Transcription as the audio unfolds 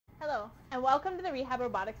and welcome to the Rehab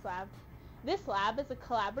Robotics Lab. This lab is a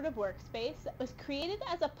collaborative workspace that was created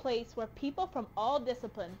as a place where people from all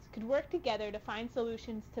disciplines could work together to find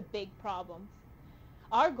solutions to big problems.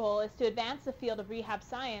 Our goal is to advance the field of rehab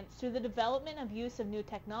science through the development of use of new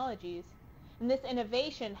technologies, and this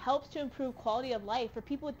innovation helps to improve quality of life for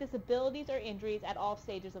people with disabilities or injuries at all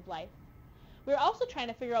stages of life. We're also trying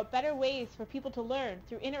to figure out better ways for people to learn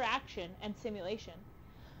through interaction and simulation.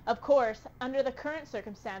 Of course, under the current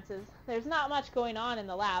circumstances, there's not much going on in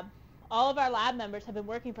the lab. All of our lab members have been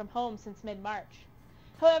working from home since mid-March.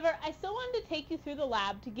 However, I still wanted to take you through the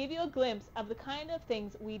lab to give you a glimpse of the kind of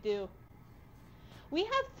things we do. We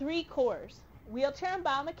have 3 cores: wheelchair and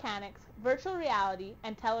biomechanics, virtual reality,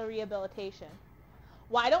 and telerehabilitation.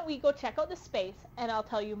 Why don't we go check out the space and I'll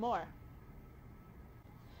tell you more.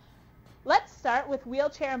 Let's start with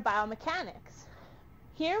wheelchair and biomechanics.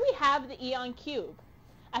 Here we have the Eon Cube,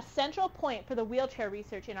 a central point for the wheelchair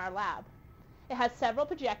research in our lab. It has several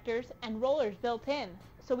projectors and rollers built in,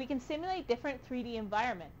 so we can simulate different 3D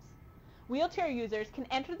environments. Wheelchair users can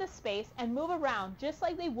enter the space and move around just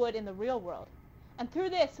like they would in the real world. And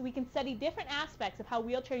through this, we can study different aspects of how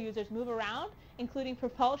wheelchair users move around, including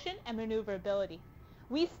propulsion and maneuverability.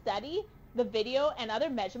 We study the video and other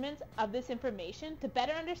measurements of this information to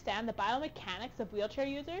better understand the biomechanics of wheelchair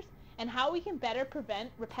users and how we can better prevent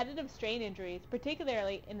repetitive strain injuries,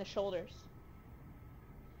 particularly in the shoulders.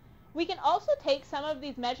 We can also take some of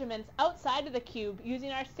these measurements outside of the cube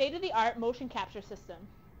using our state-of-the-art motion capture system.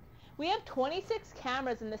 We have 26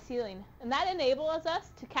 cameras in the ceiling, and that enables us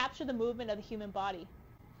to capture the movement of the human body.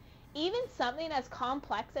 Even something as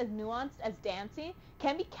complex as nuanced as dancing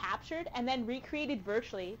can be captured and then recreated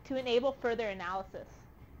virtually to enable further analysis.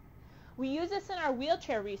 We use this in our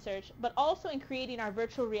wheelchair research, but also in creating our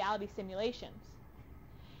virtual reality simulations.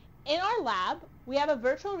 In our lab, we have a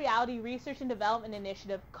virtual reality research and development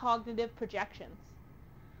initiative, Cognitive Projections.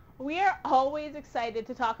 We are always excited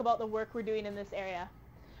to talk about the work we're doing in this area.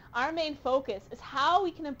 Our main focus is how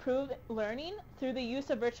we can improve learning through the use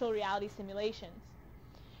of virtual reality simulations.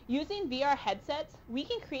 Using VR headsets, we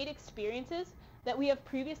can create experiences that we have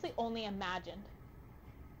previously only imagined.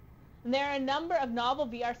 And there are a number of novel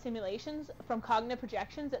VR simulations from Cognitive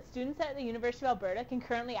Projections that students at the University of Alberta can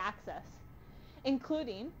currently access,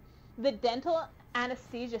 including the Dental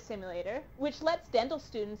Anesthesia Simulator, which lets dental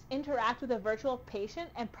students interact with a virtual patient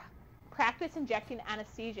and practice injecting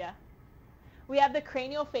anesthesia. We have the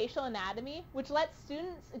Craniofacial Anatomy, which lets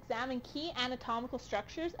students examine key anatomical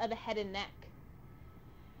structures of the head and neck.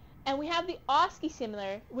 And we have the OSCE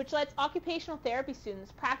Simulator, which lets occupational therapy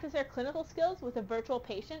students practice their clinical skills with a virtual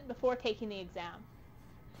patient before taking the exam.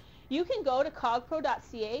 You can go to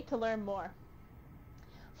cogpro.ca to learn more.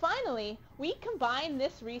 Finally, we combine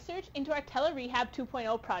this research into our Telerehab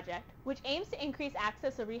 2.0 project, which aims to increase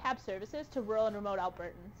access to rehab services to rural and remote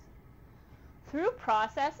Albertans. Through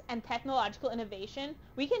process and technological innovation,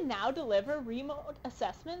 we can now deliver remote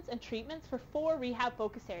assessments and treatments for 4 rehab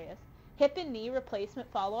focus areas: hip and knee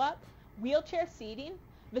replacement follow-up, wheelchair seating,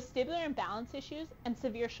 vestibular imbalance issues, and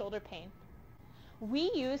severe shoulder pain.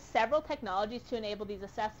 We use several technologies to enable these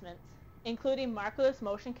assessments, including markerless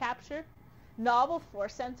motion capture, novel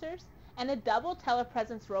force sensors, and a double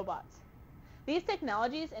telepresence robots. These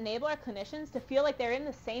technologies enable our clinicians to feel like they're in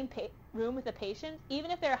the same room with the patient,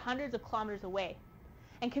 even if they're hundreds of kilometers away.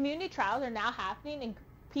 And community trials are now happening in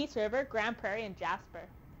Peace River, Grand Prairie, and Jasper.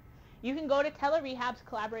 You can go to Telerehab's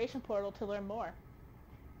collaboration portal to learn more.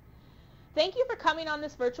 Thank you for coming on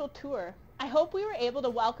this virtual tour. I hope we were able to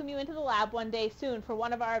welcome you into the lab one day soon for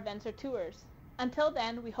one of our events or tours. Until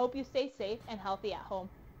then, we hope you stay safe and healthy at home.